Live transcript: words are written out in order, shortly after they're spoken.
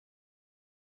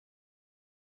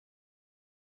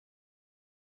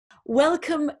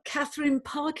Welcome, Katherine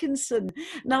Parkinson.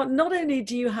 Now, not only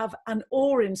do you have an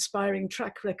awe-inspiring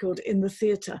track record in the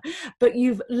theatre, but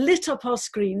you've lit up our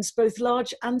screens, both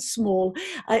large and small,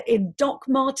 in Doc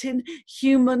Martin,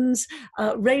 Humans,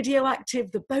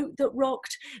 Radioactive, The Boat That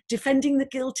Rocked, Defending the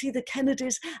Guilty, The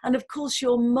Kennedys, and of course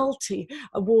your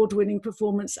multi-award-winning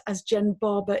performance as Jen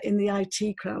Barber in The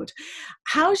IT Crowd.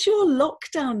 How's your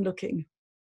lockdown looking?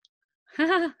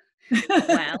 Well,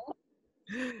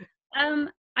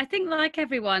 I think like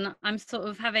everyone, I'm sort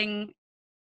of having,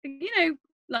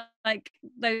 like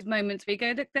those moments where you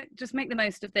go, just make the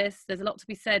most of this. There's a lot to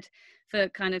be said for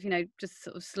kind of, just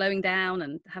sort of slowing down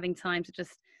and having time to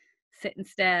just sit and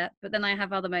stare. But then I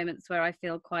have other moments where I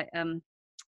feel quite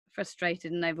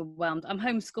frustrated and overwhelmed. I'm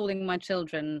homeschooling my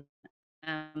children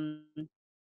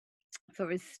for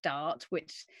a start,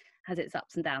 which has its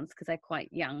ups and downs because they're quite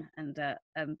young, and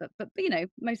but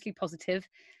mostly positive.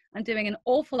 I'm doing an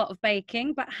awful lot of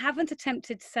baking, but haven't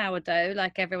attempted sourdough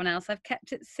like everyone else. I've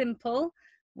kept it simple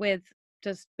with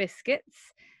just biscuits,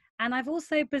 and I've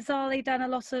also bizarrely done a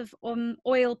lot of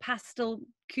oil pastel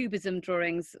cubism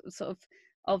drawings, sort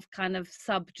of kind of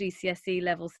sub GCSE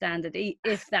level standard,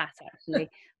 if that actually.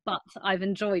 But I've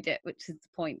enjoyed it, which is the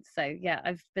point. So yeah,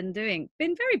 I've been very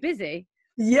busy.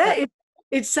 Yeah,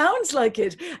 it sounds like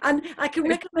it. And I can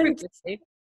recommend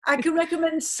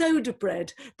soda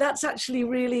bread. That's actually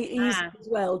really easy as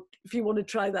well, if you want to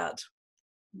try that.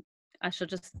 I shall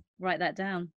just write that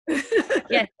down.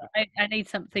 Yes, I need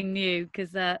something new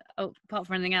because apart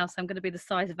from anything else, I'm going to be the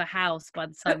size of a house by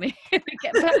the time we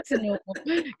get back to normal,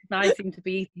 because I seem to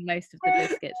be eating most of the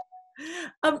biscuit.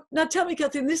 Now tell me,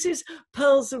 Katherine, this is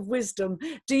Pearls of Wisdom.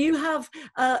 Do you have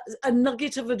a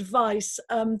nugget of advice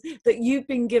that you've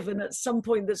been given at some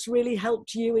point that's really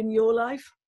helped you in your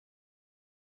life?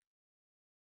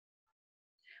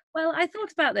 Well, I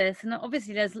thought about this, and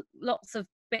obviously there's lots of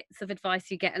bits of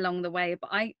advice you get along the way, but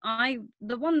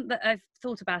the one that I've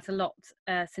thought about a lot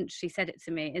since she said it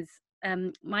to me is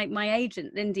my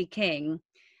agent, Lindy King,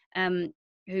 who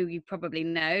you probably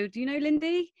know. Do you know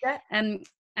Lindy?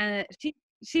 Yeah.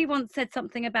 She once said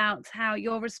something about how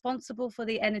you're responsible for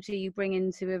the energy you bring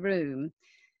into a room,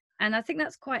 and I think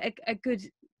that's quite a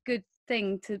good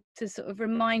thing to sort of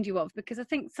remind you of, because I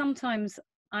think sometimes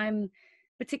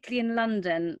particularly in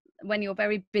London, when you're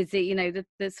very busy,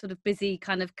 the sort of busy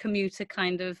kind of commuter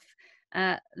kind of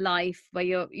life, where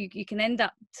you can end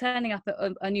up turning up at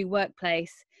a new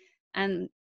workplace and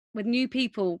with new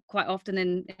people quite often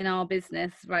in our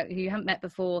business, right, who you haven't met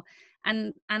before,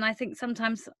 and I think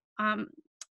sometimes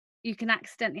you can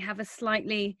accidentally have a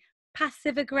slightly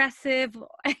passive aggressive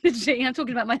energy. I'm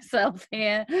talking about myself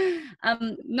here,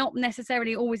 not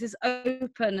necessarily always as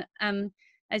open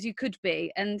as you could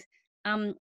be, and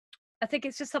I think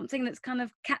it's just something that's kind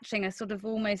of catching a sort of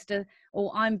almost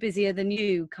or I'm busier than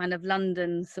you kind of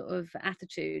London sort of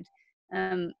attitude,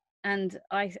 and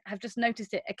I have just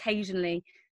noticed it occasionally,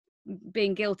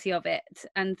 being guilty of it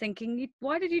and thinking,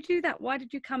 why did you do that? Why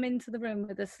did you come into the room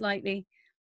with a slightly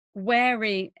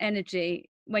wary energy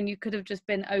when you could have just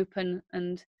been open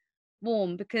and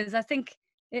warm? Because I think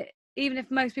even if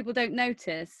most people don't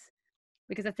notice,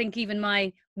 because I think even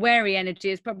my wary energy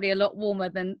is probably a lot warmer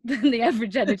than the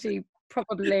average energy,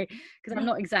 probably, because I'm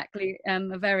not exactly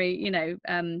a very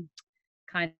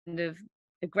kind of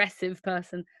aggressive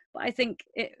person, but I think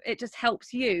it just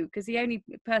helps you, because the only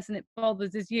person it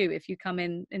bothers is you if you come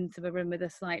into a room with a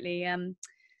slightly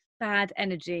bad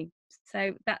energy.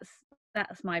 So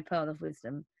that's my pearl of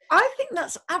wisdom. I think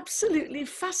that's absolutely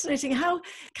fascinating. How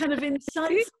kind of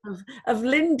insightful of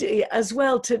Lindy as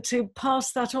well to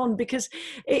pass that on, because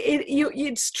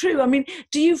it's true. I mean,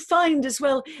 do you find as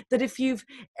well that if you've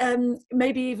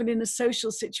maybe even in a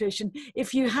social situation,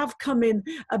 if you have come in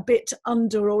a bit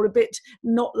under or a bit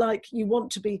not like you want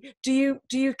to be, do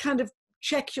you kind of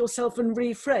check yourself and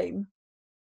reframe?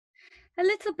 A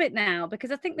little bit now,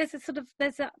 because I think there's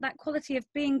that quality of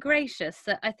being gracious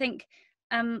that I think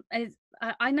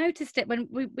I noticed it when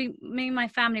me and my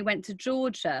family went to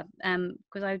Georgia,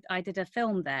 because I did a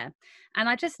film there, and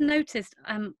I just noticed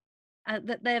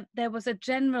that there was a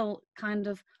general kind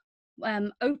of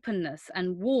openness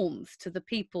and warmth to the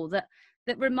people that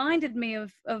reminded me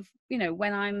of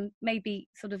when I'm maybe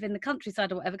sort of in the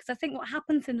countryside or whatever. Because I think what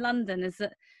happens in London is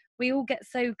that we all get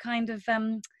so kind of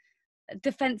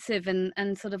defensive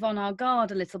and sort of on our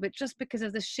guard a little bit, just because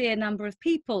of the sheer number of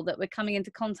people that we're coming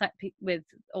into contact with,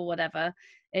 or whatever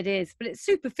it is. But it's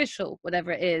superficial,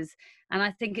 whatever it is, and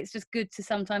I think it's just good to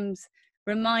sometimes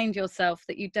remind yourself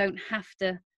that you don't have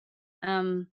to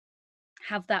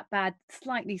have that bad,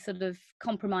 slightly sort of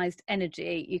compromised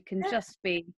energy. You can just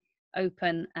be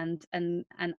open and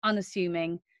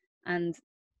unassuming, and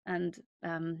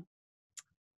yeah,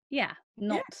 Yeah.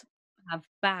 not have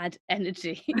bad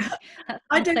energy. That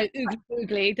I sounds don't so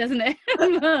oogly, doesn't it?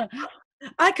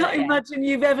 I But can't yeah. imagine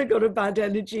you've ever got a bad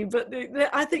energy, but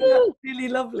I think that's Woo! really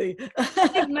lovely. I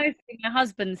think mostly my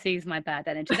husband sees my bad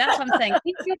energy. That's what I'm saying.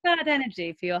 Keep your bad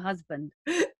energy for your husband.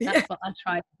 Yeah. That's what I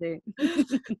try to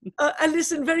do. And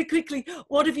listen, very quickly,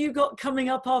 what have you got coming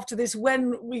up after this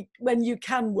when you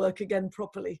can work again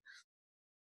properly?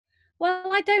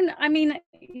 Well, I mean,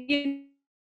 you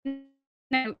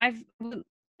know,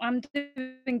 I'm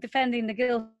doing Defending the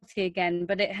Guilty again,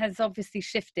 but it has obviously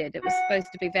shifted. It was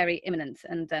supposed to be very imminent,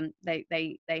 and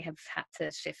they have had to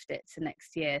shift it to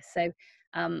next year. So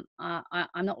I'm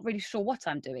not really sure what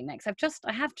I'm doing next.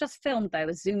 I have just filmed though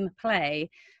a Zoom play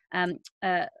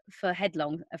for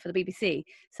Headlong for the BBC.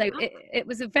 So it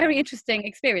was a very interesting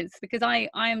experience, because I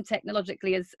am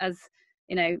technologically as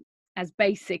you know, as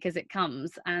basic as it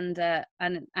comes, and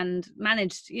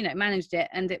managed it,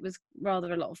 and it was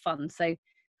rather a lot of fun. So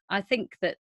I think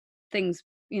that things,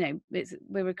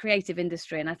 we're a creative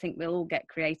industry, and I think we'll all get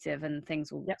creative and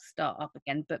things will Yeah. start up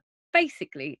again. But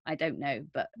basically, I don't know,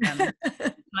 but trying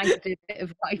to do a bit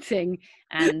of writing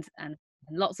and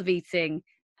lots of eating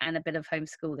and a bit of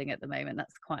homeschooling at the moment.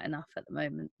 That's quite enough at the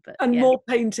moment. But And yeah, more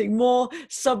painting, more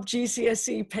sub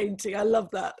GCSE painting. I love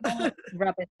that. more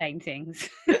rubbish paintings,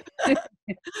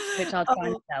 which I'll try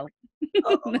and Oh, sell.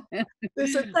 oh.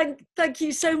 Listen, thank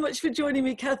you so much for joining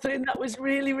me, Catherine. That was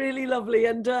really, really lovely,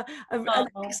 and an Oh,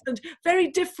 excellent, very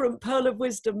different pearl of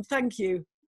wisdom. Thank you.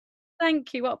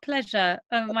 thank you. What a pleasure.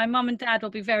 My mum and dad will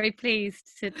be very pleased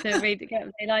to read it.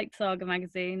 They like Saga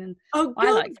magazine, and Oh, I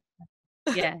good. like.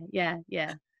 Yeah, yeah,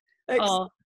 yeah. Excellent. Oh,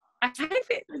 I hope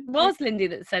it Thank you. was Lindy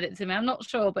that said it to me. I'm not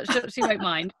sure, but she won't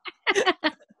mind.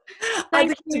 I Thank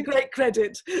think it's a you. great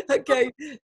credit. Okay.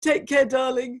 Take care,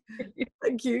 darling.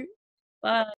 Thank you.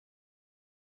 Bye.